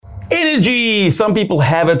Energy. Some people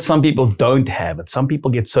have it, some people don't have it. Some people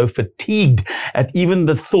get so fatigued at even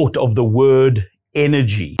the thought of the word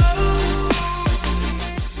energy.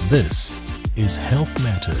 This is Health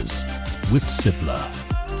Matters with Cipla.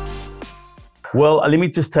 Well, let me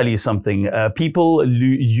just tell you something. People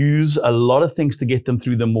use a lot of things to get them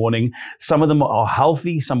through the morning. Some of them are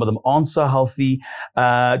healthy. Some of them aren't so healthy.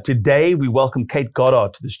 Today, we welcome Kate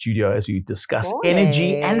Goddard to the studio as we discuss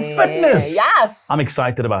energy and fitness. Yes. I'm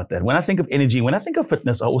excited about that. When I think of energy, when I think of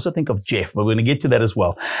fitness, I also think of Jeff, but we're going to get to that as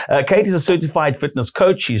well. Kate is a certified fitness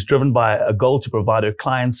coach. She's driven by a goal to provide her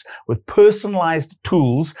clients with personalized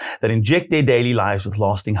tools that inject their daily lives with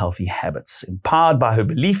lasting healthy habits. Empowered by her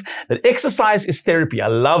belief that exercise is therapy. I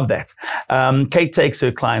love that. Kate takes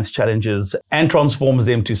her clients' challenges and transforms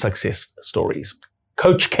them to success stories.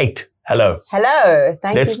 Coach Kate, hello. Hello.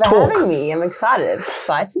 Thank Let's you for talk. having me. I'm excited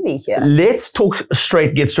to be here. Let's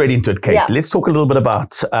get straight into it, Kate. Yeah. Let's talk a little bit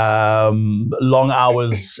about long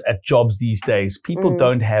hours at jobs these days. People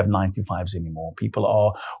don't have 9-to-5s anymore. People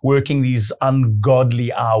are working these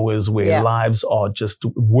ungodly hours where lives are just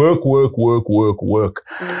work.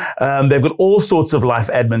 They've got all sorts of life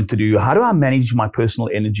admin to do. How do I manage my personal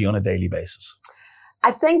energy on a daily basis?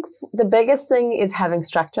 I think the biggest thing is having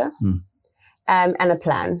structure. And a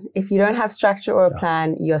plan. If you don't have structure or a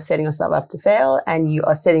plan, you're setting yourself up to fail, and you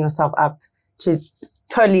are setting yourself up to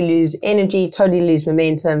totally lose energy, totally lose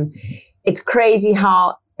momentum. It's crazy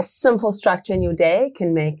how a simple structure in your day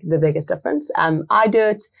can make the biggest difference. I do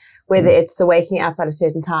it, whether it's the waking up at a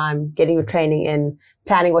certain time, getting your training in,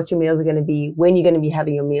 planning what your meals are going to be, when you're going to be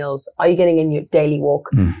having your meals, are you getting in your daily walk?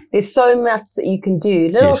 There's so much that you can do,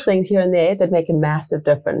 little things here and there that make a massive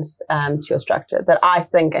difference to your structure that I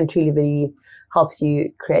think and truly believe helps you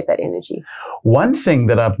create that energy. One thing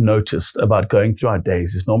that I've noticed about going through our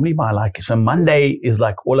days is normally so Monday is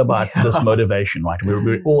like all about this motivation, right?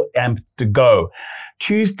 We're all amped to go.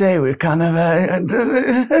 Tuesday, we're kind of,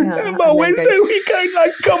 by Wednesday, we going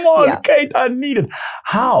like, come on, Kate, I need it.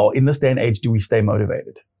 How, in this day and age, do we stay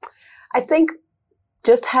motivated? I think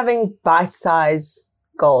just having bite-sized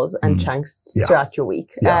goals and chunks throughout your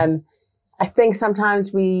week. I think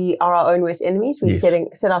sometimes we are our own worst enemies. We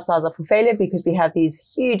set ourselves up for failure because we have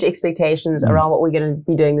these huge expectations around what we're going to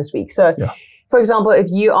be doing this week. So, for example, if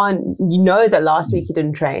you know that last week you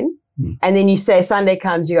didn't train, and then you say Sunday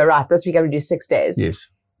comes, you go, right, this week I'm going to do 6 days. Yes.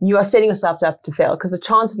 You are setting yourself up to fail because the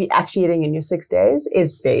chance of you actually hitting in your 6 days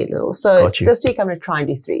is very little. So this week I'm going to try and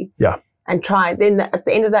do 3. Yeah. And try. Then at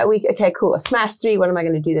the end of that week, okay, cool, I smashed 3. What am I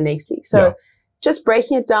going to do the next week? So just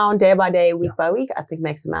breaking it down day by day, week by week, I think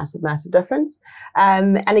makes a massive, massive difference.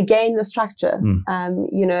 And again, the structure.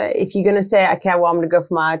 If you're going to say, okay, well, I'm going to go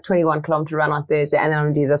for my 21-kilometer run on Thursday, and then I'm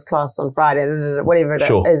going to do this class on Friday, whatever it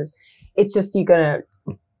is, it's just you're going to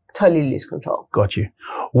totally lose control. Got you.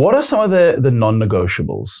 What are some of the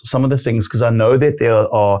non-negotiables? Some of the things, because I know that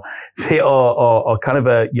there are kind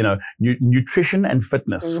of nutrition and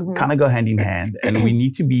fitness kind of go hand in hand, and we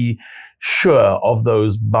need to be sure of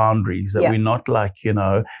those boundaries that we're not like,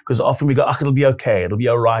 because often we go, it'll be okay. It'll be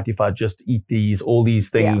all right if I just eat all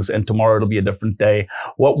these things and tomorrow it'll be a different day.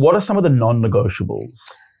 What are some of the non-negotiables?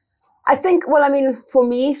 I think, for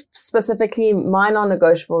me specifically, my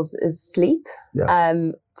non-negotiables is sleep.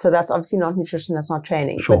 So that's obviously not nutrition, that's not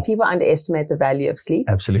training. Sure. But people underestimate the value of sleep.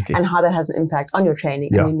 Absolutely. And how that has an impact on your training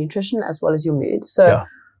and your nutrition as well as your mood. So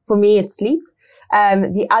for me, it's sleep.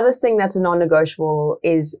 The other thing that's a non-negotiable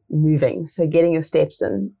is moving. So getting your steps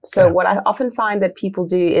in. So what I often find that people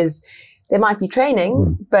do is they might be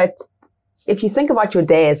training, but if you think about your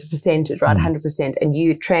day as a percentage, right, 100%, and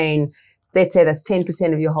you train, let's say that's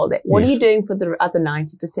 10% of your whole day. What are you doing for the other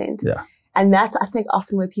 90%? Yeah. And that's, I think,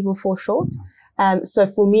 often where people fall short. So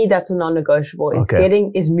for me, that's a non-negotiable.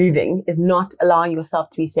 Is moving, is not allowing yourself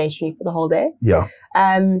to be stationary for the whole day. Yeah.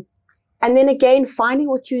 And then again, finding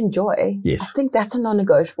what you enjoy. Yes. I think that's a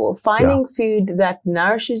non-negotiable. Finding food that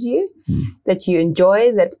nourishes you, that you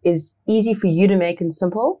enjoy, that is easy for you to make and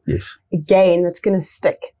simple. Yes. Again, that's going to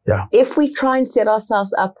stick. Yeah. If we try and set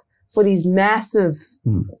ourselves up for these massive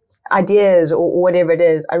ideas or whatever it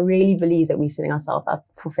is, I really believe that we're setting ourselves up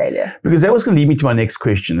for failure. Because that was going to lead me to my next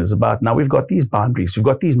question is about, now we've got these boundaries, we've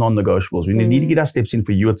got these non-negotiables. We need to get our steps in.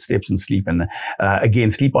 For you, it's steps in sleep. And again,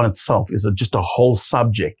 sleep on itself is just a whole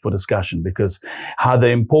subject for discussion, because how the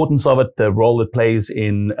importance of it, the role it plays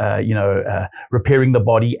in, repairing the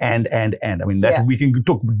body and. I mean, that we can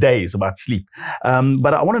talk days about sleep.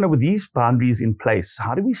 But I want to know, with these boundaries in place,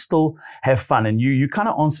 how do we still have fun? And you kind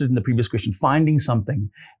of answered in the previous question, finding something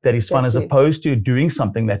that is is fun as opposed to doing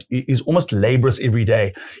something that is almost laborious every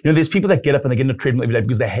day. There's people that get up and they get in a treadmill every day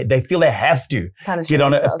because they feel they have to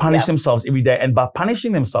punish themselves every day. And by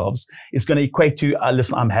punishing themselves, it's going to equate to,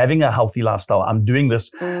 listen, I'm having a healthy lifestyle. I'm doing this,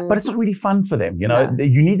 but it's not really fun for them.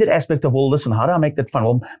 You need that aspect of, well, listen, how do I make that fun?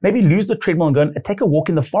 Well, maybe lose the treadmill and go and take a walk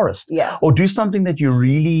in the forest, or do something that you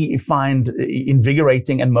really find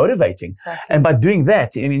invigorating and motivating. Exactly. And by doing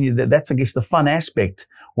that, that's, I guess, the fun aspect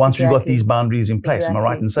once we've got these boundaries in place. Am I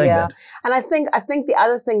right in saying that? And I think the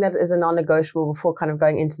other thing that is a non-negotiable before kind of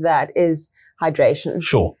going into that is hydration.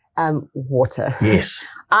 Sure. Water. Yes.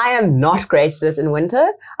 I am not great at it in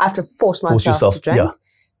winter. I have to force myself to drink. Yeah.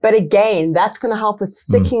 But again, that's going to help with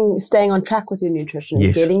staying on track with your nutrition,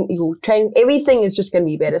 getting your training. Everything is just going to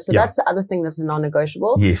be better. So that's the other thing that's a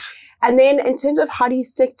non-negotiable. Yes. And then in terms of how do you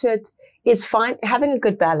stick to it, is having a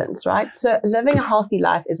good balance, right? So living a healthy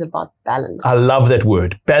life is about balance. I love that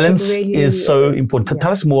word. Balance really, is so important.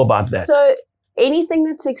 Tell us more about that. So anything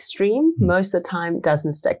that's extreme, most of the time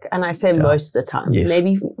doesn't stick. And I say most of the time. Yes.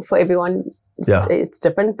 Maybe for everyone, it's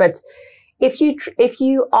different. But if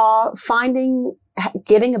you are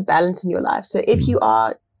getting a balance in your life, so if you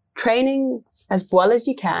are training as well as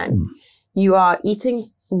you can, you are eating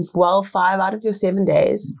well 5 out of your 7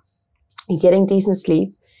 days, you're getting decent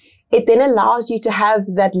sleep, it then allows you to have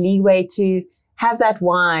that leeway to have that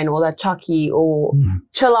wine or that chucky or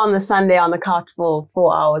chill on the Sunday on the couch for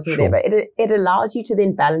 4 hours or whatever. It allows you to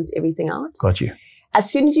then balance everything out. Got you. As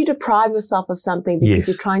soon as you deprive yourself of something because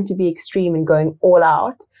you're trying to be extreme and going all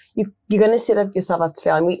out, you're going to set up yourself up to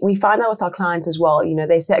fail. And we find that with our clients as well.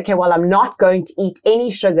 They say, okay, well, I'm not going to eat any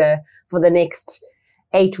sugar for the next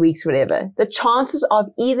 8 weeks, whatever. The chances of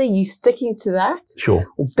either you sticking to that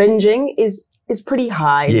or binging is pretty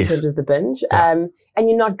high in terms of the binge. And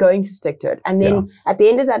you're not going to stick to it. And then at the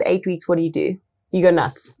end of that 8 weeks, what do? You go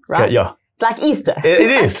nuts, right? Yeah. It's like Easter. It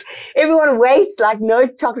is. Everyone waits like no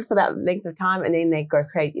chocolate for that length of time and then they go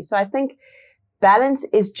crazy. So I think balance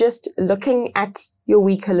is just looking at your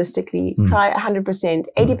week holistically. Try 100%.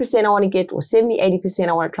 80% I want to get, or 70, 80%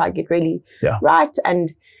 I want to try to get really right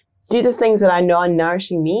and do the things that I know are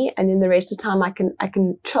nourishing me. And then the rest of the time I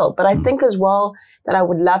can chill. But I think as well that I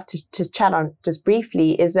would love to chat on just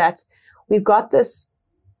briefly is that we've got this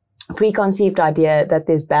preconceived idea that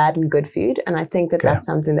there's bad and good food. And I think that that's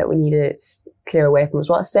something that we need to clear away from as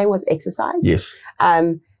well. Same with exercise. Yes.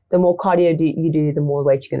 The more cardio you do, the more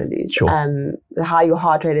weight you're going to lose. Sure. The higher your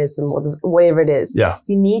heart rate is, the more, whatever it is. Yeah.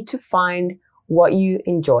 You need to find what you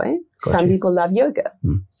enjoy. Some people love yoga.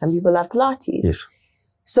 Some people love Pilates. Yes.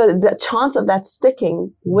 So the chance of that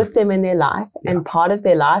sticking with them in their life and part of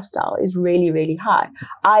their lifestyle is really, really high.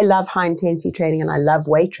 I love high intensity training and I love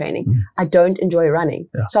weight training. I don't enjoy running.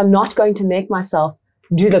 Yeah. So I'm not going to make myself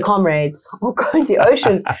do the comrades or go into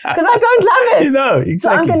oceans because I don't love it. Exactly.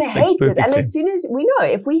 So I'm going to hate it. And as soon as we know,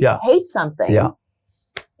 if we hate something,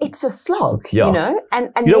 it's a slog, and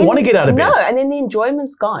you don't want to get out of bed. No, and then the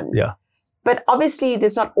enjoyment's gone. Yeah. But obviously,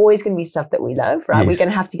 there's not always going to be stuff that we love, right? Yes. We're going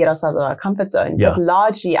to have to get ourselves out of our comfort zone. Yeah. But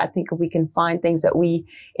largely, I think if we can find things that we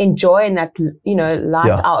enjoy and that,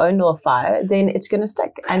 light our own little fire, then it's going to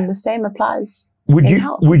stick. And the same applies. Would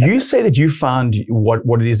you say that you found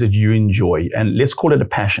what it is that you enjoy, and let's call it a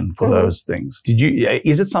passion for those things?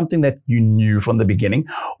 Is it something that you knew from the beginning,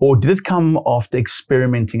 or did it come after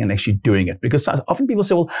experimenting and actually doing it? Because often people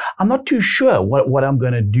say, well, I'm not too sure what I'm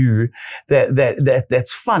going to do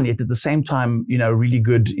that's fun, yet at the same time, really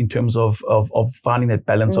good in terms of finding that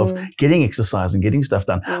balance of getting exercise and getting stuff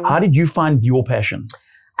done. How did you find your passion?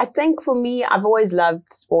 I think for me, I've always loved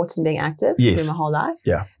sports and being active through my whole life.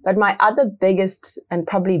 Yeah. But my other biggest and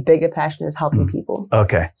probably bigger passion is helping people.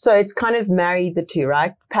 Okay. So it's kind of married the two,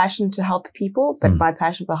 right? Passion to help people, but my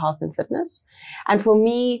passion for health and fitness. And for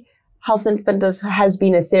me, health and fitness has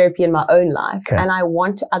been a therapy in my own life. Okay. And I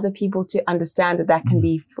want other people to understand that can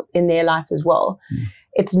be in their life as well.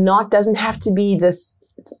 It's doesn't have to be this,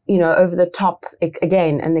 over the top,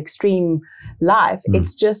 again, an extreme life.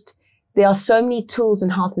 It's just, there are so many tools in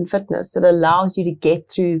health and fitness that allows you to get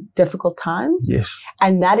through difficult times. Yes.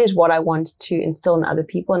 And that is what I want to instill in other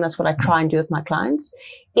people. And that's what I try and do with my clients.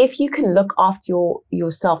 If you can look after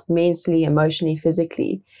yourself mentally, emotionally,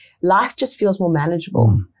 physically, life just feels more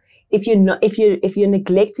manageable. If you're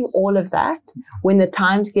neglecting all of that, when the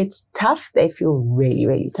times get tough, they feel really,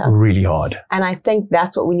 really tough. Really hard. And I think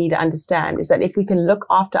that's what we need to understand is that if we can look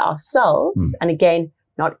after ourselves, and again,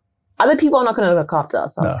 not other people are not going to look after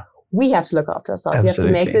ourselves. No. We have to look after ourselves.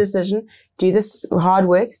 Absolutely. You have to make the decision, do this hard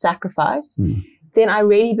work, sacrifice. Then I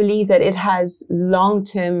really believe that it has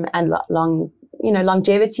long-term and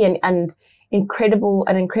longevity and an incredible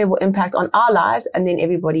impact on our lives and then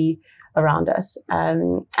everybody around us.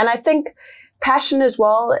 And I think passion as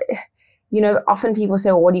well, often people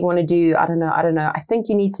say, well, what do you want to do? I don't know. I think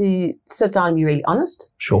you need to sit down and be really honest.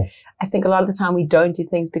 Sure. I think a lot of the time we don't do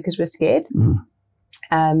things because we're scared.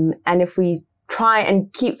 And if we try and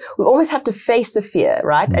we almost have to face the fear,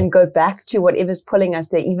 right? And go back to whatever's pulling us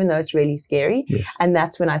there, even though it's really scary. Yes. And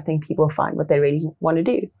that's when I think people find what they really want to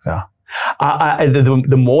do. Yeah.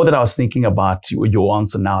 The more that I was thinking about your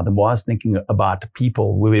answer now, the more I was thinking about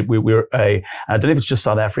people. We're I don't know if it's just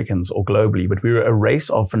South Africans or globally, but we're a race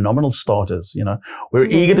of phenomenal starters. We're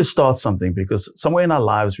eager to start something because somewhere in our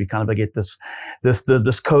lives we kind of get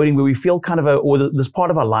this coding where we feel kind of this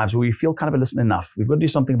part of our lives where we feel kind of listen, enough. We've got to do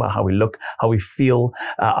something about how we look, how we feel,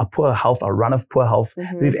 our poor health, our run of poor health.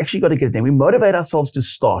 We've actually got to get there. We motivate ourselves to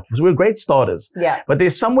start because we're great starters. Yeah. But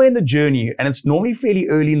there's somewhere in the journey, and it's normally fairly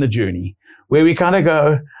early in the journey, where we kind of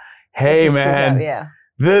go, hey, man,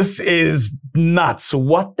 this is nuts.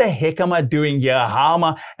 What the heck am I doing here? How am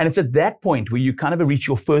I? And it's at that point where you kind of reach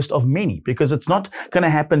your first of many, because it's not going to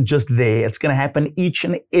happen just there. It's going to happen each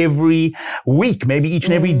and every week, maybe each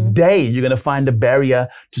and every day. You're going to find a barrier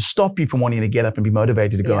to stop you from wanting to get up and be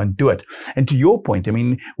motivated to go and do it. And to your point, I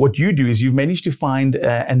mean, what you do is you've managed to find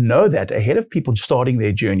and know that ahead of people starting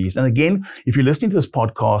their journeys. And again, if you're listening to this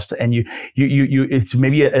podcast and you it's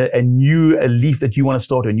maybe a new leaf that you want to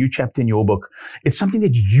start, a new chapter in your book, it's something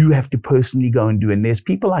that you have to personally go and do. And there's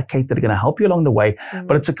people like Kate that are going to help you along the way,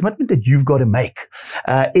 but it's a commitment that you've got to make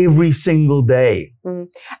every single day. And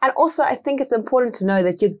also, I think it's important to know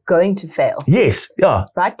that you're going to fail. Yes. Yeah.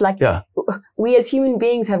 Right? We as human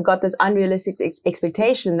beings have got this unrealistic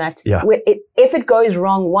expectation that if it goes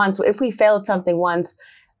wrong once, or if we failed something once,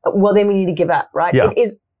 well, then we need to give up, right? Yeah.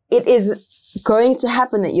 It is going to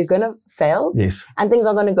happen that you're going to fail. Yes. And things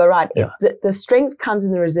aren't going to go right. Yeah. The strength comes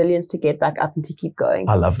in the resilience to get back up and to keep going.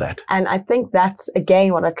 I love that. And I think that's,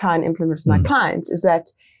 again, what I try and implement with my clients is that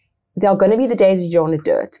there are going to be the days you don't want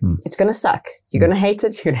to do it. It's going to suck. You're going to hate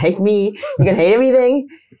it. You're going to hate me. You're going to hate everything.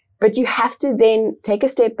 But you have to then take a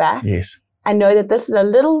step back and know that this is a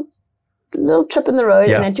little trip in the road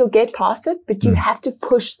and that you'll get past it, but you have to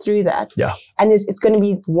push through that. Yeah. And it's going to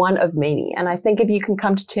be one of many. And I think if you can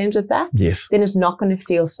come to terms with that, then it's not going to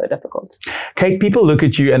feel so difficult. Kate, people look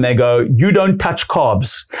at you and they go, you don't touch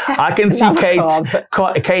carbs. I can see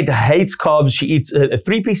Kate hates carbs. She eats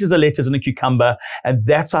 3 pieces of lettuce and a cucumber, and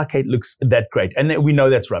that's how Kate looks that great. And we know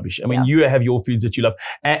that's rubbish. I mean, you have your foods that you love.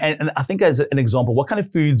 And I think as an example, what kind of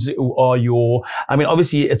foods are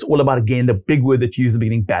obviously it's all about, again, the big word that you use in the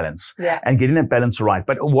beginning, balance. Yeah. And getting that balance right.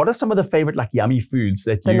 But what are some of the favorite, yummy foods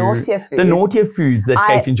that the naughtier foods that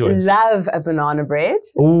Kate enjoys? I love a banana bread.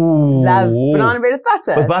 Ooh. Love banana bread with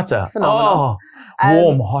butter. With butter. Phenomenal.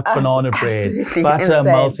 Warm, hot banana bread. Butter insane.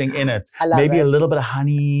 Melting in it. I love Maybe it. a little bit of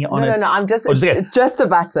honey on it. No, I'm just the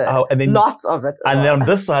butter. Oh, and then lots of it. And then on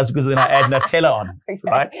this side, because then I add Nutella on,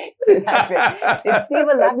 right? It's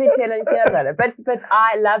people love Nutella and peanut butter. But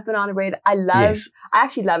I love banana bread. I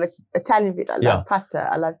actually love Italian food. I love pasta.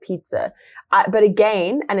 I love pizza. But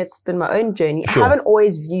again, and it's been my own journey, I haven't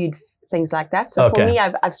always viewed things like that. So for me,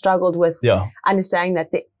 I've struggled with understanding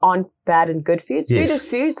that there aren't bad and good foods. Food is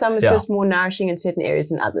food. Some is just more nourishing in certain areas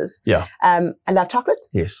than others. Yeah. I love chocolate.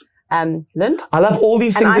 Yes. Lint. I love all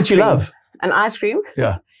these things that you love. And ice cream.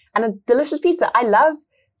 Yeah. And a delicious pizza. I love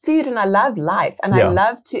food and I love life and I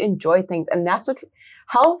love to enjoy things. And that's what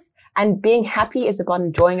health and being happy is about,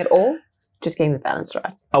 enjoying it all. Just getting the balance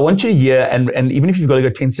right. I want you to hear, and even if you've got to go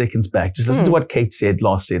 10 seconds back, just listen to what Kate said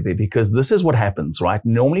there, because this is what happens, right?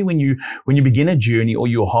 Normally when you begin a journey or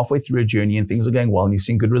you're halfway through a journey and things are going well and you're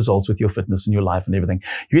seeing good results with your fitness and your life and everything,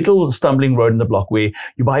 you hit a little stumbling road in the block where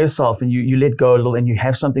you're by yourself and you let go a little and you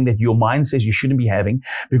have something that your mind says you shouldn't be having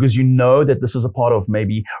because you know that this is a part of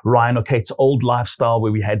maybe Ryan or Kate's old lifestyle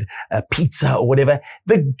where we had pizza or whatever.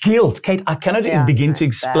 The guilt, Kate, I cannot even begin to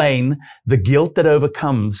explain the guilt that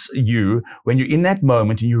overcomes you when you're in that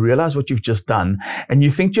moment and you realize what you've just done and you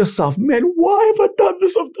think to yourself, man, why have I done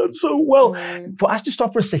this? I've done so well. For us to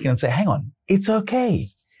stop for a second and say, hang on, it's okay.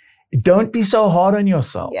 Don't be so hard on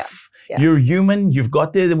yourself. Yeah. You're human. You've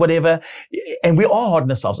got the whatever. And we are hard on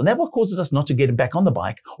ourselves. And that's what causes us not to get back on the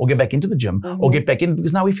bike or get back into the gym or get back in,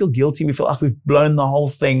 because now we feel guilty. We feel like we've blown the whole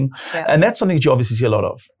thing. Yeah. And that's something that you obviously see a lot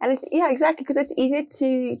of. And it's, exactly. Because it's easier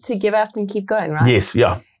to give up and keep going, right? Yes.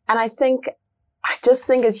 Yeah. And I just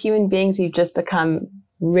think as human beings, we've just become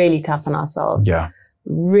really tough on ourselves. Yeah.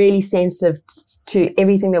 Really sensitive to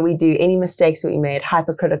everything that we do, any mistakes that we made,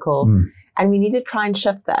 hypercritical. And we need to try and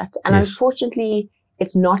shift that. And unfortunately,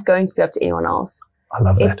 it's not going to be up to anyone else. I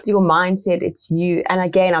love that. It's your mindset. It's you. And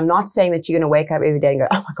again, I'm not saying that you're going to wake up every day and go,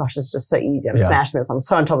 oh my gosh, it's just so easy. I'm smashing this. I'm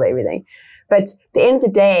so on top of everything. But at the end of the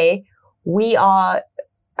day, we are,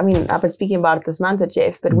 I mean, I've been speaking about it this month at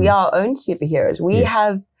Jeff, but we are our own superheroes.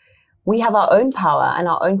 We have our own power and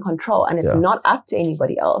our own control, and it's not up to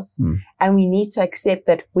anybody else. And we need to accept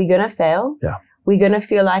that we're going to fail. Yeah. We're going to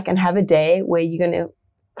feel like and have a day where you're going to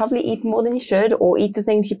probably eat more than you should, or eat the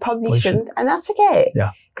things you probably shouldn't. And that's okay.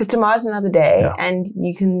 Yeah. Because tomorrow's another day, and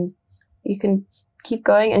you can keep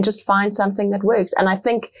going and just find something that works. And I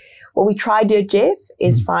think what we try to do, Jeff,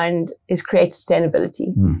 is create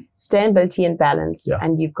sustainability, sustainability and balance,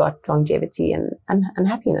 and you've got longevity and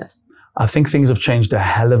happiness. I think things have changed a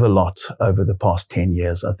hell of a lot over the past 10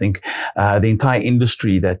 years. I think the entire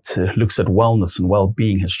industry that looks at wellness and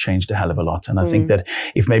well-being has changed a hell of a lot. And I think that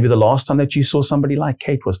if maybe the last time that you saw somebody like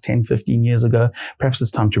Kate was 10, 15 years ago, perhaps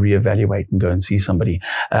it's time to reevaluate and go and see somebody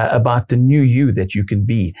about the new you that you can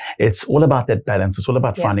be. It's all about that balance. It's all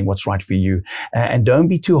about finding what's right for you. And don't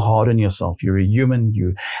be too hard on yourself. You're a human.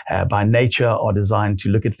 You, by nature, are designed to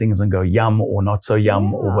look at things and go yum or not so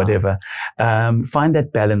yum or whatever. Find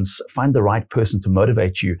that balance. Find the right person to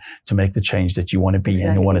motivate you to make the change that you want to be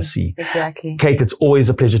and you want to see. Exactly. Kate, it's always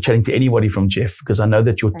a pleasure chatting to anybody from Jeff, because I know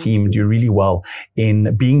that your team do really well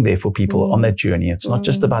in being there for people on that journey. It's not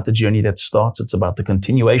just about the journey that starts, it's about the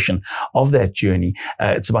continuation of that journey.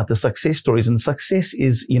 It's about the success stories, and success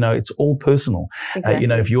is, it's all personal. Exactly.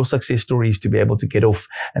 If your success story is to be able to get off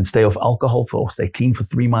and stay off alcohol or stay clean for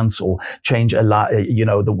 3 months, or change a lot,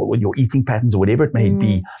 your eating patterns or whatever it may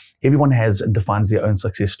be, everyone has and defines their own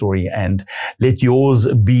success story, and let yours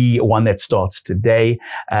be one that starts today.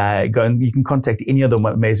 You can contact any of the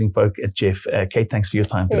amazing folk at Jeff. Kate, thanks for your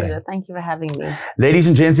time today. Thank you for having me. Ladies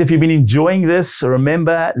and gents, if you've been enjoying this,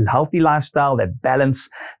 remember, healthy lifestyle, that balance.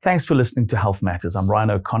 Thanks for listening to Health Matters. I'm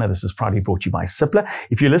Ryan O'Connor. This is proudly brought to you by Cipla.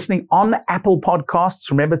 If you're listening on Apple Podcasts,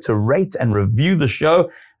 remember to rate and review the show.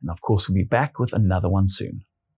 And of course, we'll be back with another one soon.